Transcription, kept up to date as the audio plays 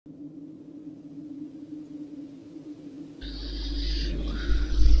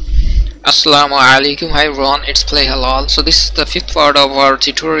Assalamu alaikum. Hi everyone, it's Play Halal. So this is the fifth part of our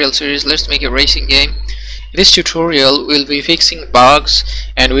tutorial series. Let's make a racing game. In this tutorial we'll be fixing bugs,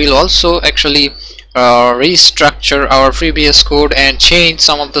 and we'll also actually restructure our previous code and change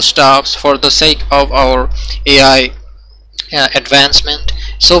some of the stuffs for the sake of our AI advancement.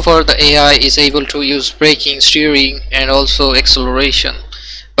 So far the AI is able to use braking, steering and also acceleration,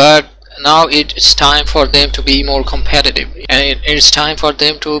 but now it's time for them to be more competitive, and it's time for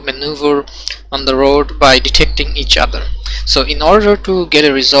them to maneuver on the road by detecting each other. So in order to get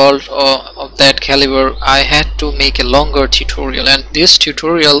a result of that caliber, I had to make a longer tutorial, and this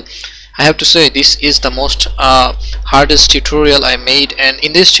tutorial, I have to say, this is the most hardest tutorial I made. And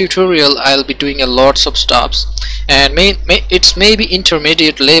in this tutorial I'll be doing a lots of stops, and it's maybe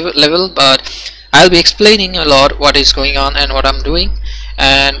intermediate level, but I'll be explaining a lot what is going on and what I'm doing.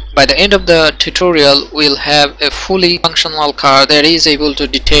 And by the end of the tutorial we'll have a fully functional car that is able to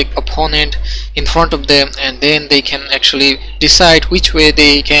detect opponent in front of them, and then they can actually decide which way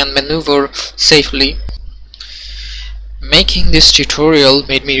they can maneuver safely. Making this tutorial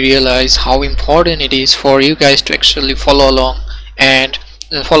made me realize how important it is for you guys to actually follow along and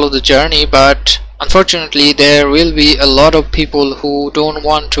follow the journey, but unfortunately there will be a lot of people who don't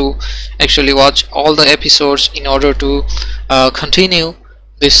want to actually watch all the episodes in order to continue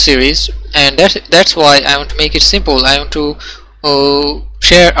this series, and that's why I want to make it simple. I want to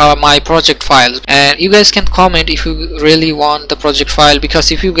share my project files, and you guys can comment if you really want the project file,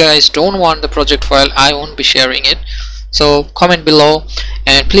 because if you guys don't want the project file, I won't be sharing it. So comment below,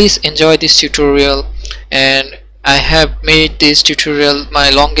 and please enjoy this tutorial. And I have made this tutorial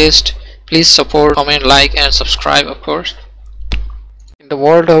my longest. Please support, comment, like and subscribe, of course. In the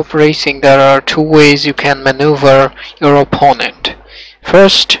world of racing there are two ways you can maneuver your opponent.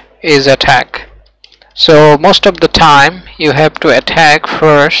 First is attack. So most of the time you have to attack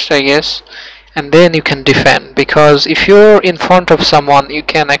first, I guess, and then you can defend, because if you're in front of someone you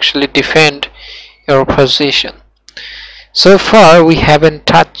can actually defend your position. So far we haven't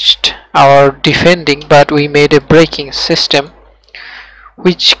touched our defending, but we made a braking system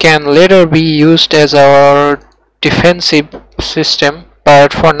which can later be used as our defensive system,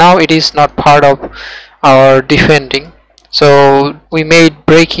 but for now it is not part of our defending. So we made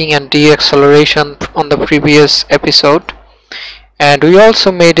braking and deceleration on the previous episode, and we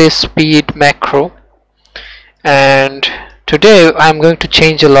also made a speed macro, and today I'm going to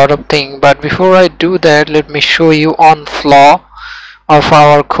change a lot of things. But before I do that, let me show you one flaw of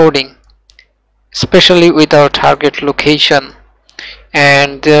our coding, especially with our target location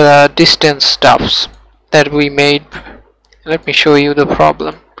and the distance stuffs that we made. Let me show you the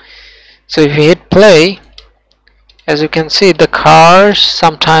problem. So if you hit play, as you can see, the cars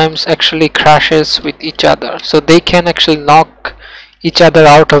sometimes actually crashes with each other, so they can actually knock each other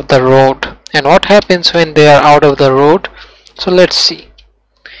out of the road. And what happens when they are out of the road? So let's see.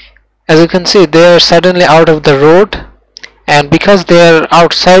 As you can see, they are suddenly out of the road, and because they are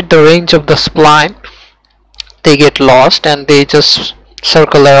outside the range of the spline, they get lost and they just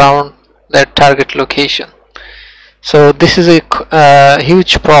circle around their target location. So this is a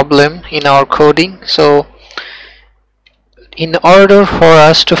huge problem in our coding. So in order for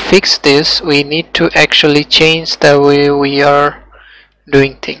us to fix this, we need to actually change the way we are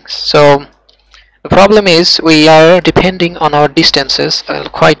doing things. So the problem is we are depending on our distances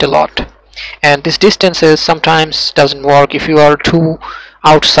quite a lot, and this distances sometimes doesn't work if you are too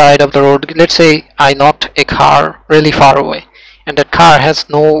outside of the road. Let's say I knocked a car really far away, and that car has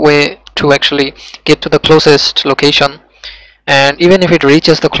no way to actually get to the closest location, and even if it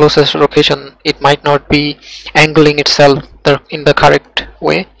reaches the closest location, it might not be angling itself in the correct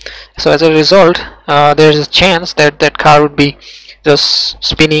way. So as a result, there is a chance that that car would be just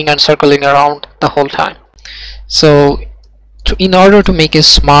spinning and circling around the whole time. So in order to make a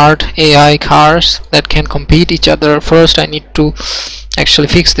smart AI cars that can compete each other, first I need to actually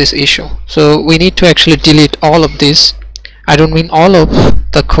fix this issue. So we need to actually delete all of this. I don't mean all of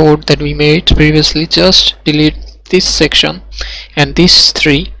the code that we made previously, just delete this section and these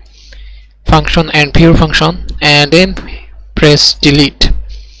three, function and pure function, and then press delete.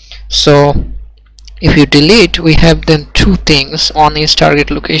 So if you delete, we have then two things. One is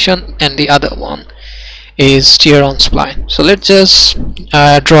target location and the other one is steer on spline. So let's just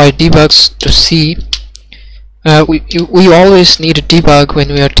draw a debugs to see. We always need a debug when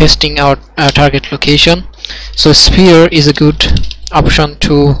we are testing our target location. So sphere is a good option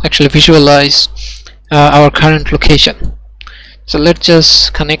to actually visualize our current location. So let's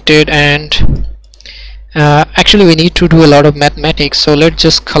just connect it, and actually we need to do a lot of mathematics. So let's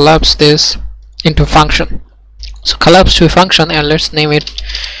just collapse this into function. So collapse to a function, and let's name it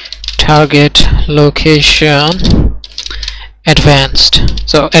target location advanced.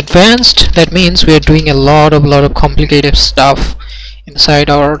 So advanced, that means we are doing a lot of complicated stuff inside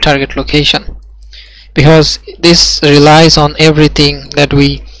our target location, because this relies on everything that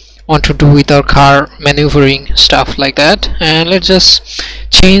we want to do with our car, maneuvering stuff like that. And let's just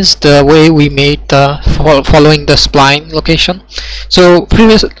change the way we made the following the spline location. So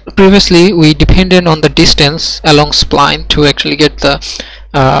previously we depended on the distance along spline to actually get the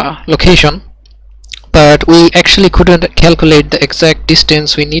location, but we actually couldn't calculate the exact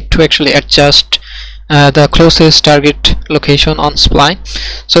distance. We need to actually adjust the closest target location on spline.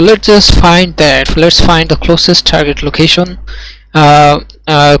 So let's just find that. Let's find the closest target location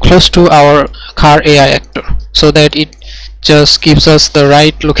close to our car AI actor, so that it just gives us the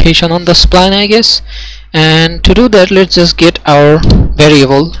right location on the spline, I guess. And to do that, let's just get our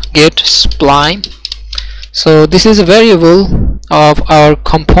variable get spline. So this is a variable of our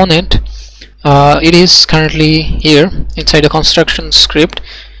component. It is currently here inside the construction script,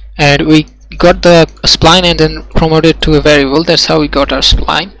 and we got the spline and then promoted to a variable. That's how we got our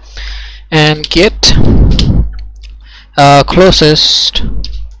spline. And get closest,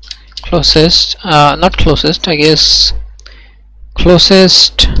 not closest, I guess,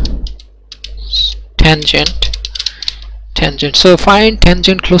 closest tangent. So find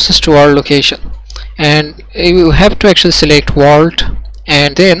tangent closest to our location, and you have to actually select world,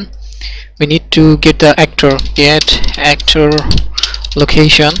 and then we need to get the actor, get actor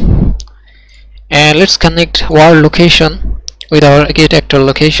location, and let's connect world location with our get actor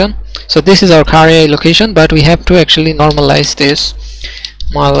location. So this is our car AI location, but we have to actually normalize this,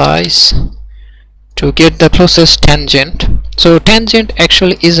 normalize to get the closest tangent. So tangent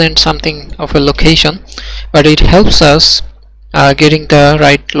actually isn't something of a location, but it helps us getting the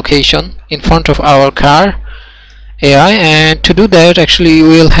right location in front of our car AI. And to do that, actually we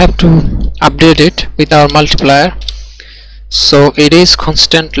will have to update it with our multiplier, so it is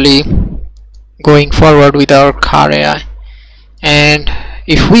constantly going forward with our car AI. And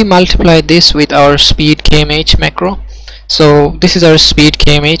if we multiply this with our speed kmh macro, so this is our speed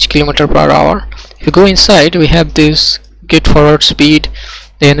kmh, kilometer per hour. If you go inside, we have this get forward speed,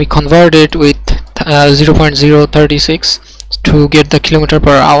 then we convert it with 0.036 to get the kilometer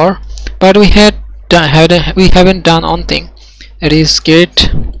per hour. But we haven't done one thing, that is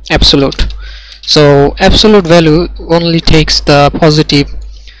get absolute. So absolute value only takes the positive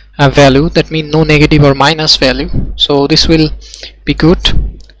value, that means no negative or minus value, so this will be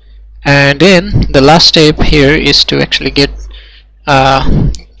good. And then the last step here is to actually get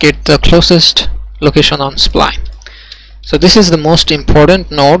the closest location on spline. So this is the most important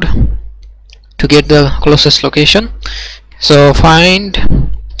node to get the closest location. So find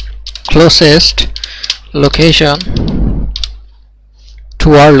closest location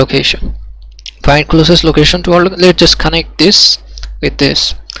to our location. Find closest location to our let's just connect this with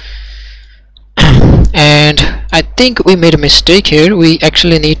this. And I think we made a mistake here. We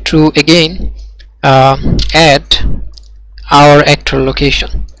actually need to again add our actor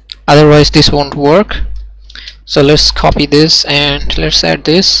location, otherwise this won't work. So let's copy this and let's add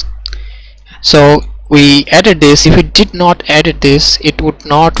this. So we added this. If we did not add this, it would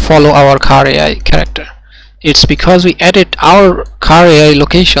not follow our car AI character. It's because we added our car AI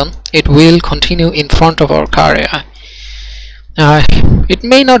location, it will continue in front of our car AI. It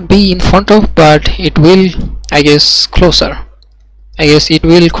may not be in front of, but it will, I guess, closer. I guess it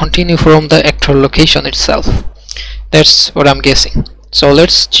will continue from the actor location itself. That's what I'm guessing. So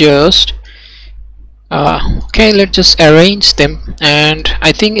let's just okay, let's just arrange them, and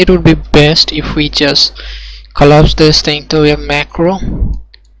I think it would be best if we just collapse this thing to a macro,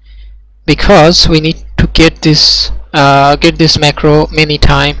 because we need to get this macro many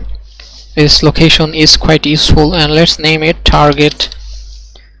times. This location is quite useful, and let's name it target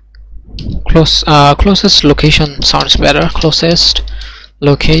closest location sounds better. Closest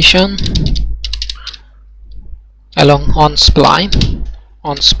location along on spline,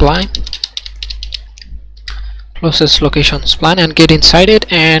 closest location spline, and get inside it.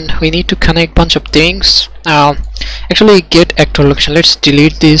 And we need to connect bunch of things. Actually get actor location, let's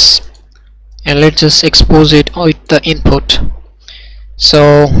delete this and let's just expose it with the input.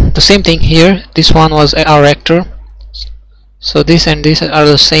 So the same thing here, this one was our actor, so this and this are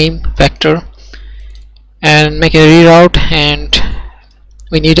the same vector, and make a reroute, and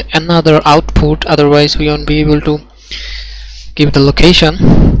we need another output, otherwise we won't be able to give the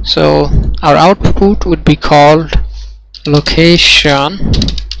location. So our output would be called location,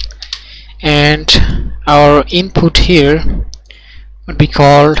 and our input here would be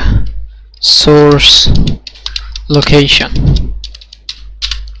called source location.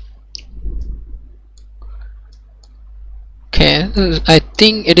 I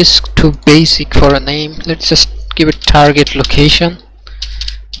think it is too basic for a name. Let's just give it target location.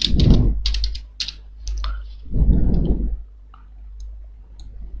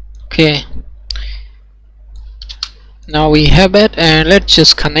 Okay, now we have it, and let's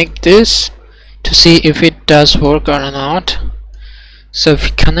just connect this to see if it does work or not. So if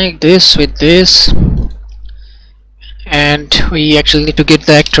we connect this with this, and we actually need to get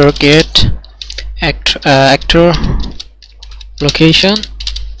the actor location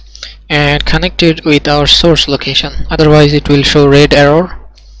and connect it with our source location, otherwise it will show red error.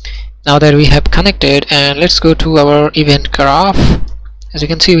 Now that we have connected, and let's go to our event graph. As you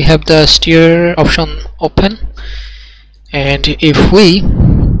can see, we have the steer option open, and if we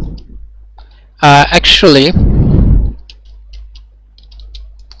actually,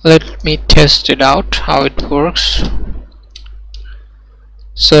 let me test it out how it works.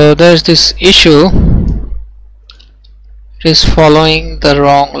 So there's this issue, it is following the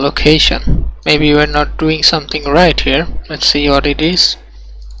wrong location. Maybe we're not doing something right here. Let's see what it is.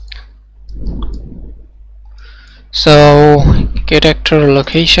 So get actor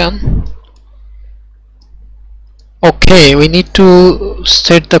location. Okay, we need to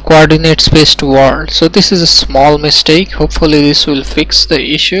set the coordinate space to world. So this is a small mistake. Hopefully this will fix the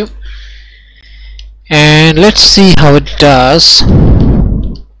issue, and let's see how it does.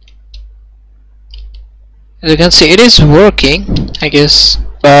 As you can see, it is working, I guess,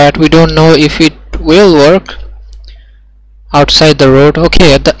 but we don't know if it will work outside the road.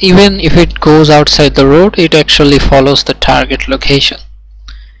 Okay, even if it goes outside the road, it actually follows the target location.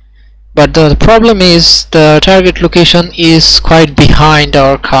 But the problem is the target location is quite behind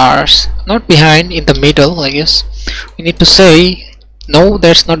our cars. Not behind, in the middle, I guess. We need to say, no,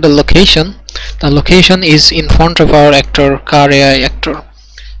 that's not the location. The location is in front of our actor, car AI actor.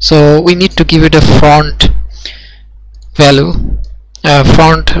 So we need to give it a front value,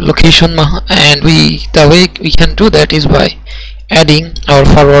 front location, and the way we can do that is by adding our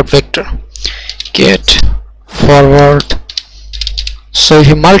forward vector. Get forward. So if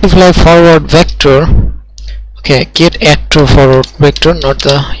you multiply forward vector, okay, get actor forward vector, not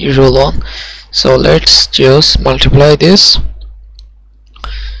the usual one. So let's just multiply this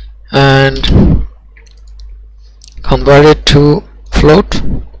and convert it to float,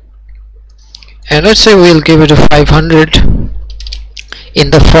 and let's say we'll give it a 500 in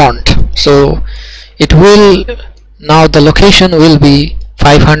the front. So it will, now the location will be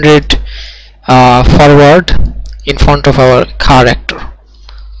 500 forward in front of our car actor.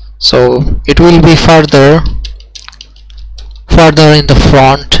 So it will be further in the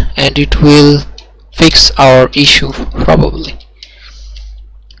front, and it will fix our issue probably.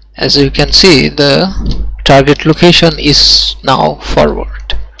 As you can see, the target location is now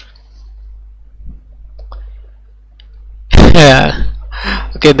forward. Yeah,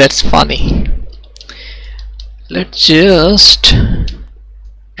 okay, that's funny. Let's just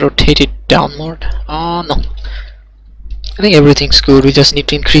rotate it downward. Oh no, I think everything's good. We just need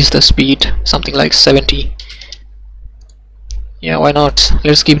to increase the speed, something like 70. Yeah, why not?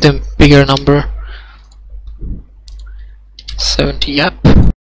 Let's give them bigger number. 70, yep.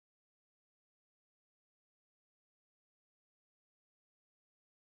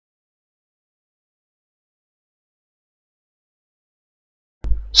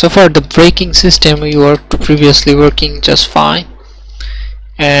 So for the braking system, we were previously working just fine,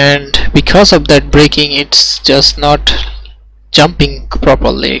 and because of that braking, it's just not jumping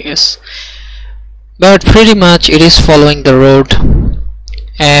properly, I guess. But pretty much it is following the road,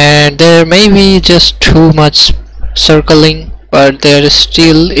 and there may be just too much circling, but they're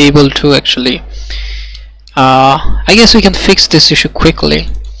still able to actually I guess we can fix this issue quickly.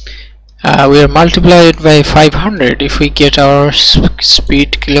 We are multiplied by 500 if we get our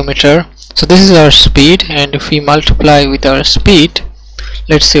speed kilometer. So this is our speed, and if we multiply with our speed,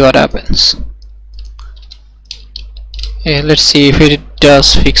 let's see what happens. And let's see if it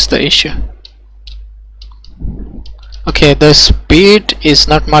does fix the issue. Okay, the speed is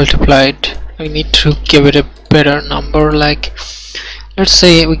not multiplied. We need to give it a better number, like let's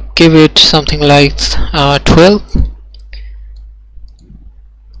say we give it something like 12.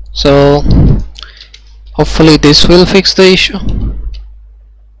 So hopefully this will fix the issue.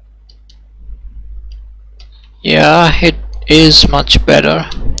 Yeah, it is much better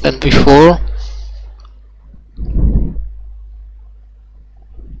than before.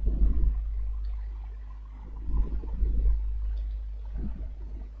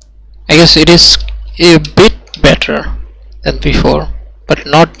 I guess it is a bit better than before, but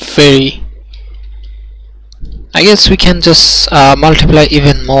not very. I guess we can just multiply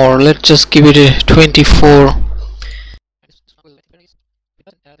even more. Let's just give it a 24.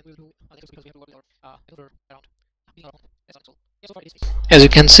 As you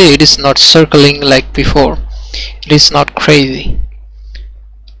can see, it is not circling like before. It is not crazy.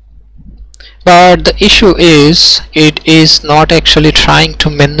 But the issue is, it is not actually trying to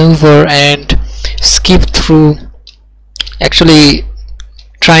maneuver and skip through. Actually,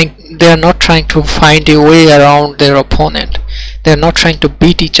 they are not trying to find a way around their opponent. They are not trying to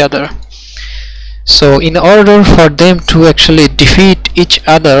beat each other. So in order for them to actually defeat each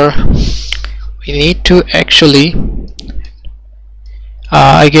other, we need to actually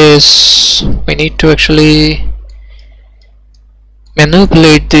I guess we need to actually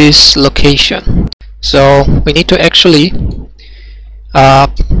manipulate this location. So we need to actually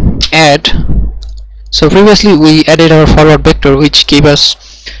add. So previously we added our forward vector, which gave us,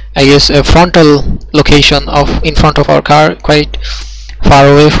 I guess, a frontal location of in front of our car, quite far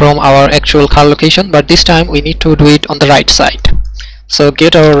away from our actual car location, but this time we need to do it on the right side. So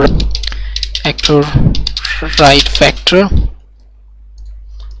get our actor right vector.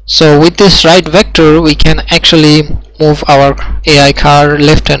 So with this right vector we can actually move our AI car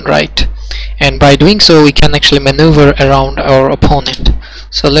left and right, and by doing so we can actually maneuver around our opponent.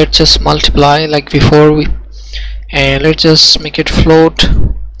 So let's just multiply like before, and let's just make it float.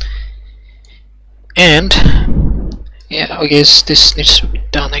 And yeah, I guess this needs to be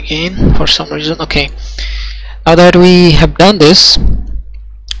done again for some reason. Okay, now that we have done this,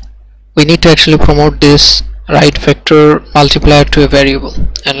 we need to actually promote this right vector multiplier to a variable,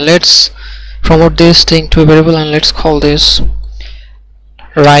 and let's promote this thing to a variable, and let's call this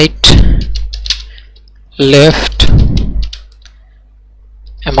right left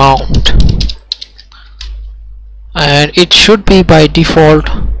amount, and it should be by default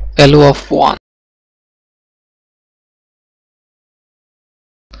value of 1.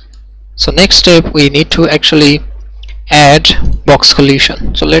 So next step, we need to actually add box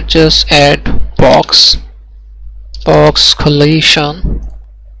collision. So let's just add box collision.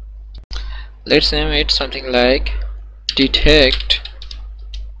 Let's name it something like detect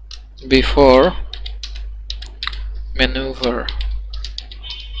before maneuver.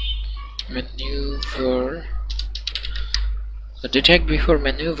 The detect before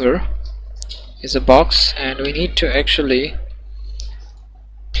maneuver is a box, and we need to actually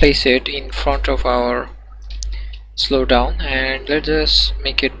place it in front of our slowdown, and let's just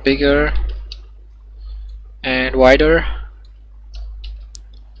make it bigger and wider,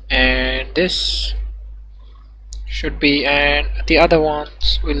 and this should be, and the other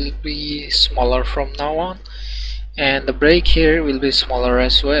ones will be smaller from now on, and the brake here will be smaller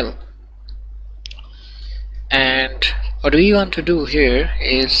as well. And what we want to do here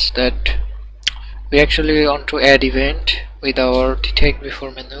is that we actually want to add event with our detect before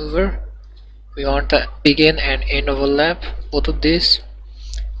maneuver. We want the begin and end overlap, both of these.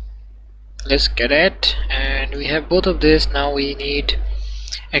 Let's get it, and we have both of this. Now we need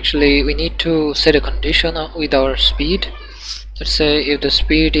to set a condition with our speed. Let's say if the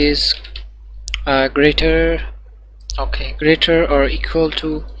speed is greater or equal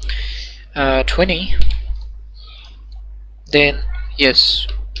to 20, then yes,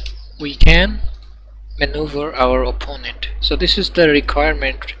 we can maneuver our opponent. So this is the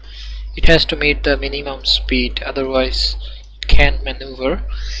requirement. It has to meet the minimum speed, otherwise it can't maneuver.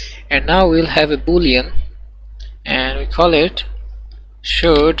 And now we'll have a boolean, and we call it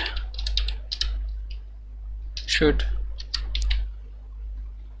should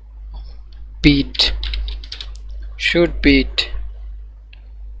beat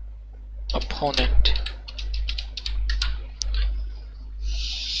opponent.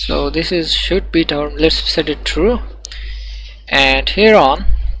 So this is should beat our, let's set it true, and here on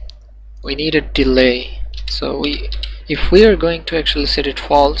we need a delay. So if we are going to actually set it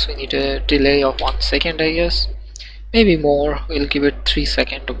false, we need a delay of 1 second, I guess, maybe more. We'll give it 3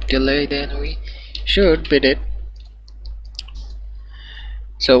 seconds of delay, then we should beat it.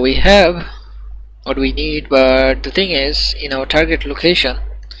 So we have what we need, but the thing is, in our target location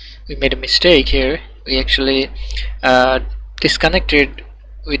we made a mistake here. We actually disconnected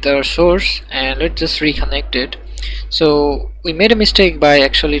with our source, and let's just reconnect it. So we made a mistake by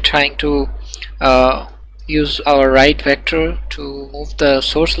actually trying to use our right vector to move the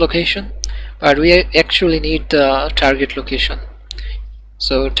source location, but we actually need the target location.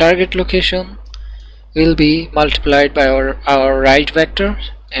 So target location will be multiplied by our right vector,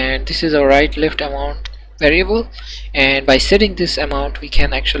 and this is our right left amount variable, and by setting this amount we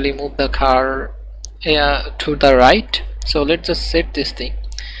can actually move the car to the right. So let's just set this thing.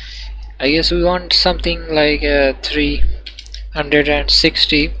 I guess we want something like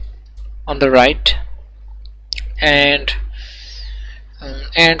 360 on the right, and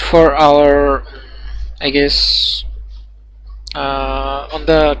And for our I guess on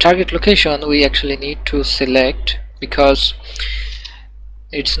the target location we actually need to select, because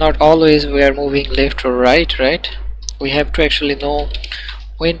it's not always we are moving left or right, we have to actually know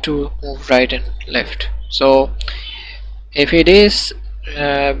when to move right and left. So if it is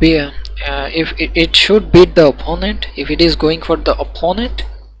if it should beat the opponent, if it is going for the opponent,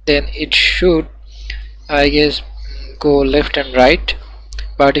 then it should I guess go left and right.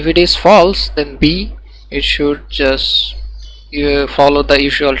 But if it is false, then B, it should just follow the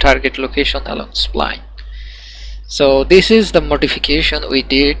usual target location along spline. So this is the modification we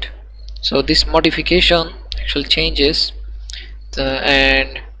did. So this modification actually changes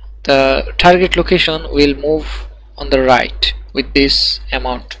and the target location will move on the right with this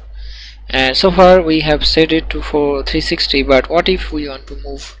amount. And so far we have set it to for 360, but what if we want to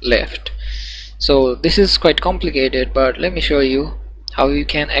move left? So this is quite complicated, but let me show you how you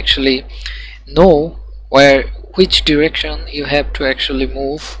can actually know which direction you have to actually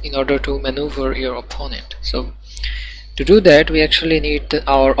move in order to maneuver your opponent. So to do that we actually need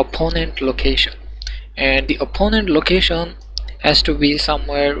our opponent location, and the opponent location has to be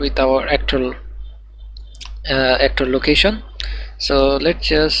somewhere with our actor location. So let's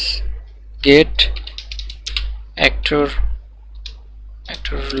just get actor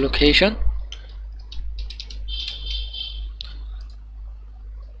location,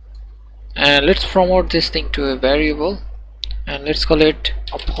 and let's promote this thing to a variable and let's call it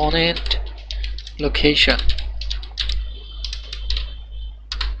opponent location.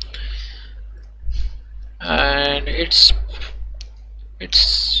 And it's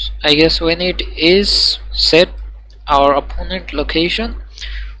I guess when it is set our opponent location,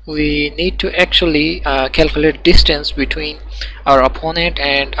 we need to actually calculate distance between our opponent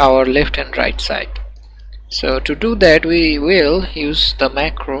and our left and right side. So to do that we will use the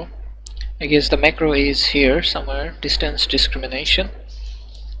macro. I guess the macro is here somewhere, distance discrimination,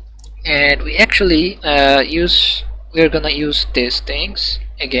 and we actually we're gonna use these things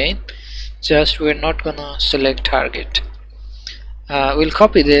again, just we're not gonna select target. We'll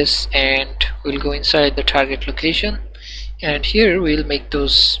copy this and we'll go inside the target location, and here we'll make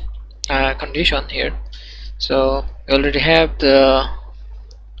those condition here. So we already have the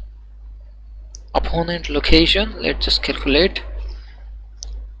opponent location. Let's just calculate.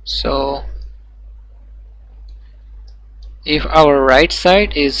 So if our right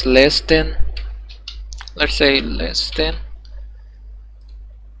side is less than, let's say less than,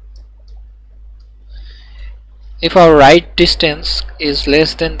 if our right distance is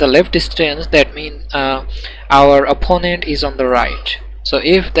less than the left distance, that means our opponent is on the right. So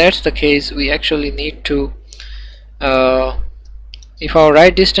if that's the case, we actually need to if our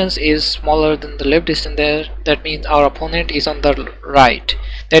right distance is smaller than the left distance, that means our opponent is on the right.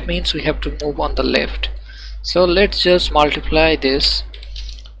 That means we have to move on the left. So let's just multiply this,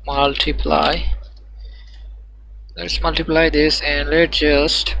 let's multiply this, and let's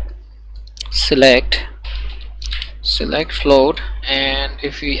just select float, and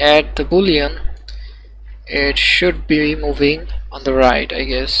if we add the boolean, it should be moving on the right, I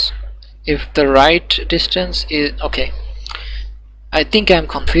guess. If the right distance is okay, I think I'm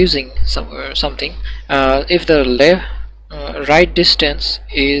confusing something. If the right distance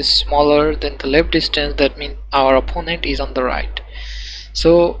is smaller than the left distance, that means our opponent is on the right.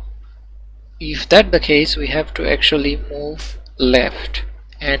 So if that's the case, we have to actually move left,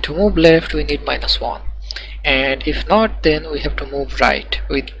 and to move left we need -1, and if not, then we have to move right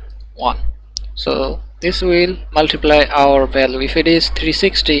with 1. So this will multiply our value. If it is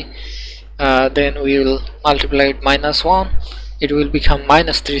 360, then we will multiply it -1, it will become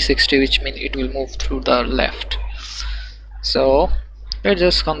 -360, which means it will move to the left. So let's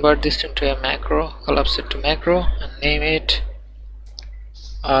just convert this into a macro, collapse it to macro, and name it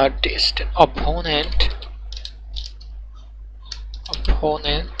opponent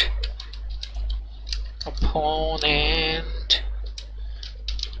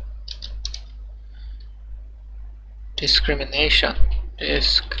discrimination.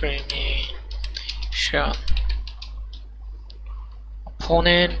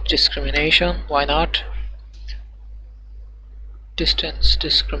 Opponent discrimination, why not? Distance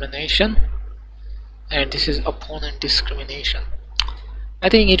discrimination, and this is opponent discrimination. I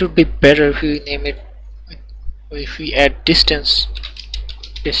think it would be better if we name it, if we add distance,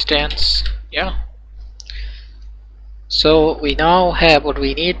 yeah. So we now have what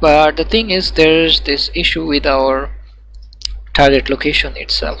we need, but the thing is there's this issue with our target location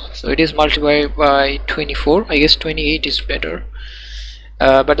itself. So it is multiplied by 24, I guess 28 is better,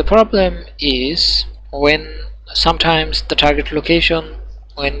 but the problem is when sometimes the target location,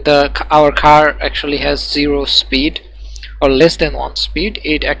 when our car actually has 0 speed or less than 1 speed,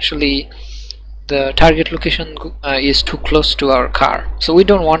 it actually, the target location is too close to our car. So we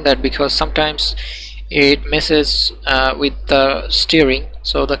don't want that, because sometimes it messes with the steering,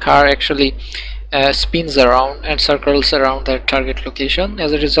 so the car actually spins around and circles around that target location.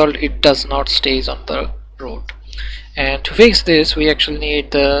 As a result, it does not stays on the road. And to fix this, we actually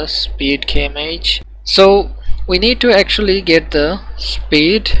need the speed kmh. So we need to actually get the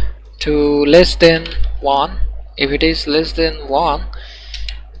speed to less than 1. If it is less than 1,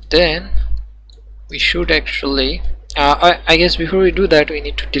 then we should actually I guess before we do that, we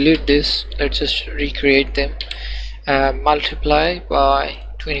need to delete this. Let's just recreate them. Multiply by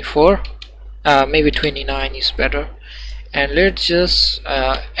 24, maybe 29 is better, and let's just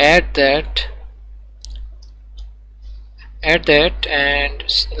add that, and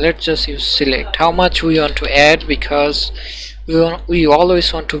let's just use select how much we want to add, because we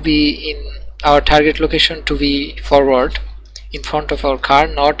always want to be in our target location to be forward in front of our car,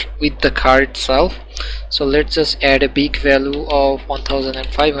 not with the car itself. So let's just add a big value of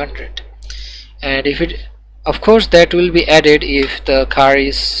 1500, and if it, of course that will be added if the car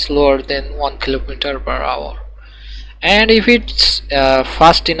is slower than 1 km/h, and if it's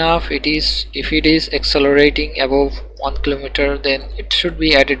fast enough, if it is accelerating above 1 km, then it should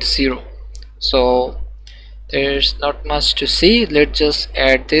be added 0. So there's not much to see. Let's just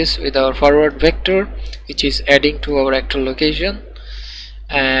add this with our forward vector, which is adding to our actual location,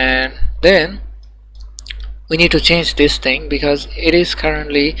 and then we need to change this thing, because it is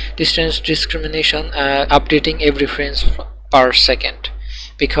currently distance discrimination updating every frames per second,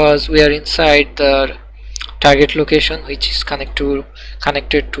 because we are inside the target location, which is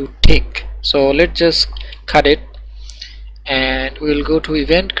connected to tick. So let's just cut it, and we'll go to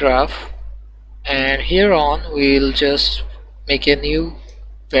event graph, and here on we'll just make a new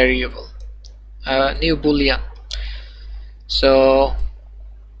variable, new boolean. So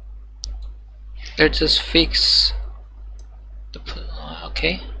let's just fix the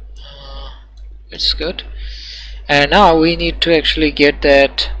okay, it's good. And now we need to actually get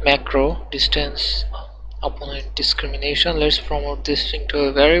that macro distance opponent discrimination. Let's promote this into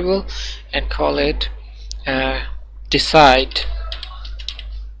a variable and call it decide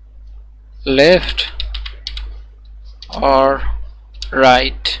left or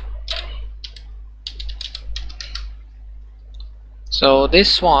right. So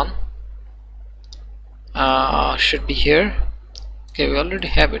this one should be here. Okay, we already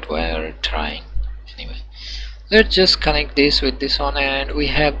have it. Why are we trying? Anyway, let's just connect this with this one, and we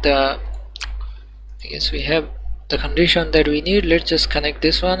have the, I guess we have the condition that we need. Let's just connect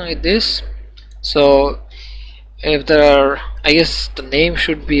this one with this. So if there are, I guess the name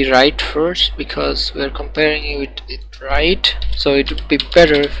should be right first, because we're comparing it with it right, so it would be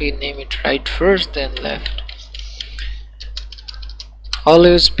better if we name it right first, then left.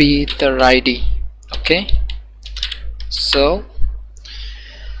 Always be the righty. Okay, so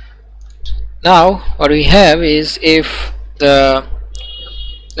now what we have is, if the,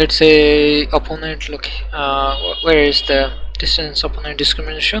 let's say opponent, look, where is the distance opponent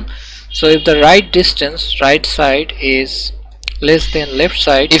discrimination? So if the right distance, right side, is less than left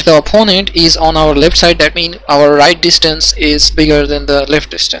side, if the opponent is on our left side, that means our right distance is bigger than the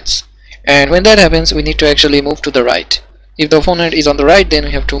left distance, and when that happens, we need to actually move to the right. If the opponent is on the right, then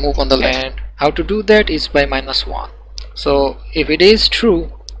we have to move on the left. And how to do that is by -1. So if it is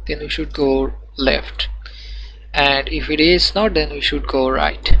true, then we should go left, and if it is not, then we should go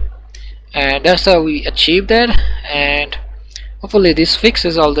right. And that's how we achieve that, and hopefully this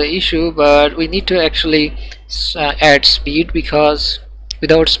fixes all the issue. But we need to actually add speed, because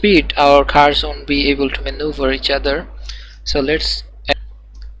without speed our cars won't be able to maneuver each other. So let's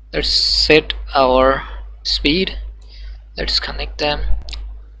set our speed. Let's connect them.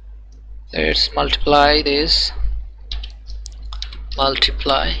 Let's multiply this,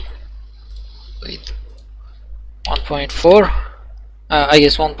 multiply with 1.4. I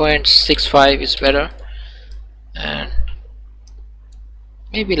guess 1.65 is better, and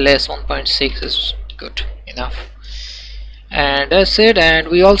maybe less, 1.6 is good enough. And that's it. And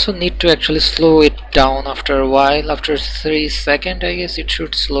we also need to actually slow it down after a while. After 3 seconds, I guess it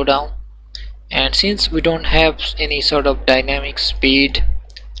should slow down. And since we don't have any sort of dynamic speed,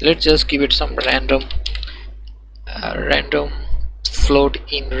 let's just give it some random float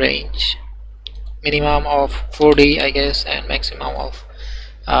in range, minimum of 40, I guess, and maximum of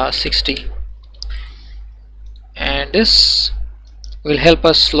 60. And this will help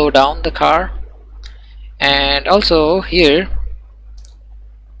us slow down the car. And also here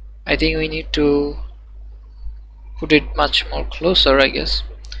I think we need to put it much more closer, I guess.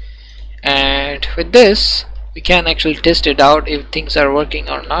 And with this we can actually test it out if things are working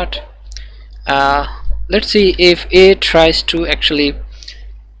or not. Let's see if A tries to actually,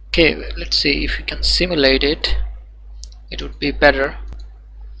 okay, let's see if we can simulate it. It would be better.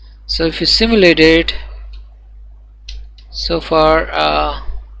 So if you simulate it, so far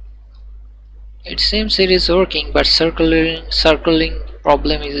it seems it is working, but circling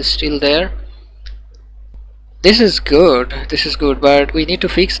problem is still there. This is good, but we need to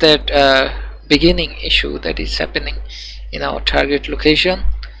fix that beginning issue that is happening in our target location.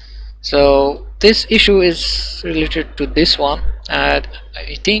 So this issue is related to this one. I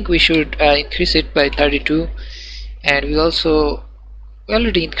think we should increase it by 32, and we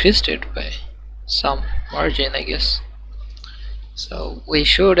already increased it by some margin, I guess. So we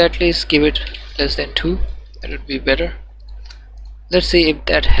should at least give it less than 2. That would be better. Let's see if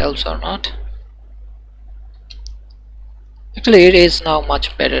that helps or not. Actually, it is now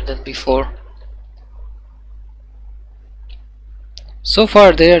much better than before. So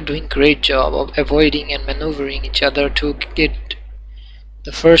far they are doing great job of avoiding and maneuvering each other to get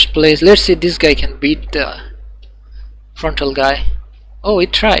the first place. Let's see if this guy can beat the frontal guy. Oh,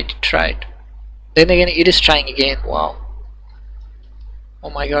 it tried. Then again it is trying again. Wow.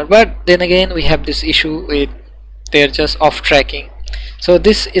 Oh my god. But then again we have this issue with they're just off tracking. So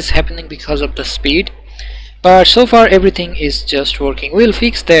this is happening because of the speed. But so far everything is just working. We'll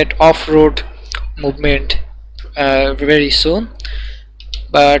fix that off-road movement very soon.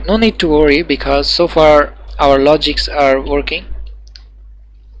 But no need to worry, because so far our logics are working.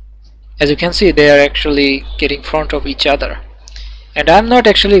 As you can see, they are actually getting front of each other, and I'm not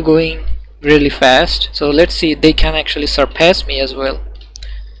actually going really fast. So let's see, they can actually surpass me as well.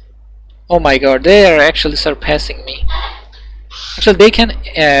 Oh my god, they are actually surpassing me. Actually they can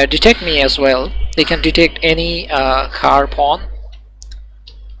detect me as well. They can detect any car pawn.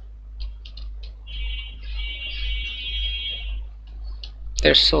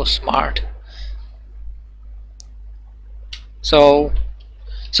 They're so smart. So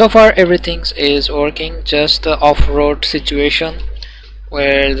far everything is working, just the off-road situation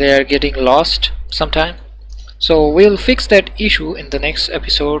where they are getting lost sometime. So we'll fix that issue in the next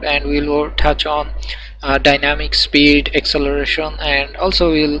episode, and we'll touch on dynamic speed, acceleration, and also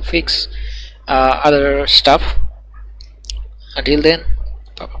we'll fix other stuff. Until then,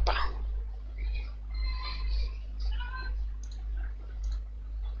 bye bye bye.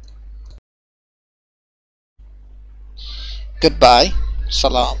 Goodbye,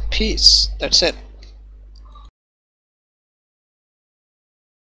 salam, peace. That's it.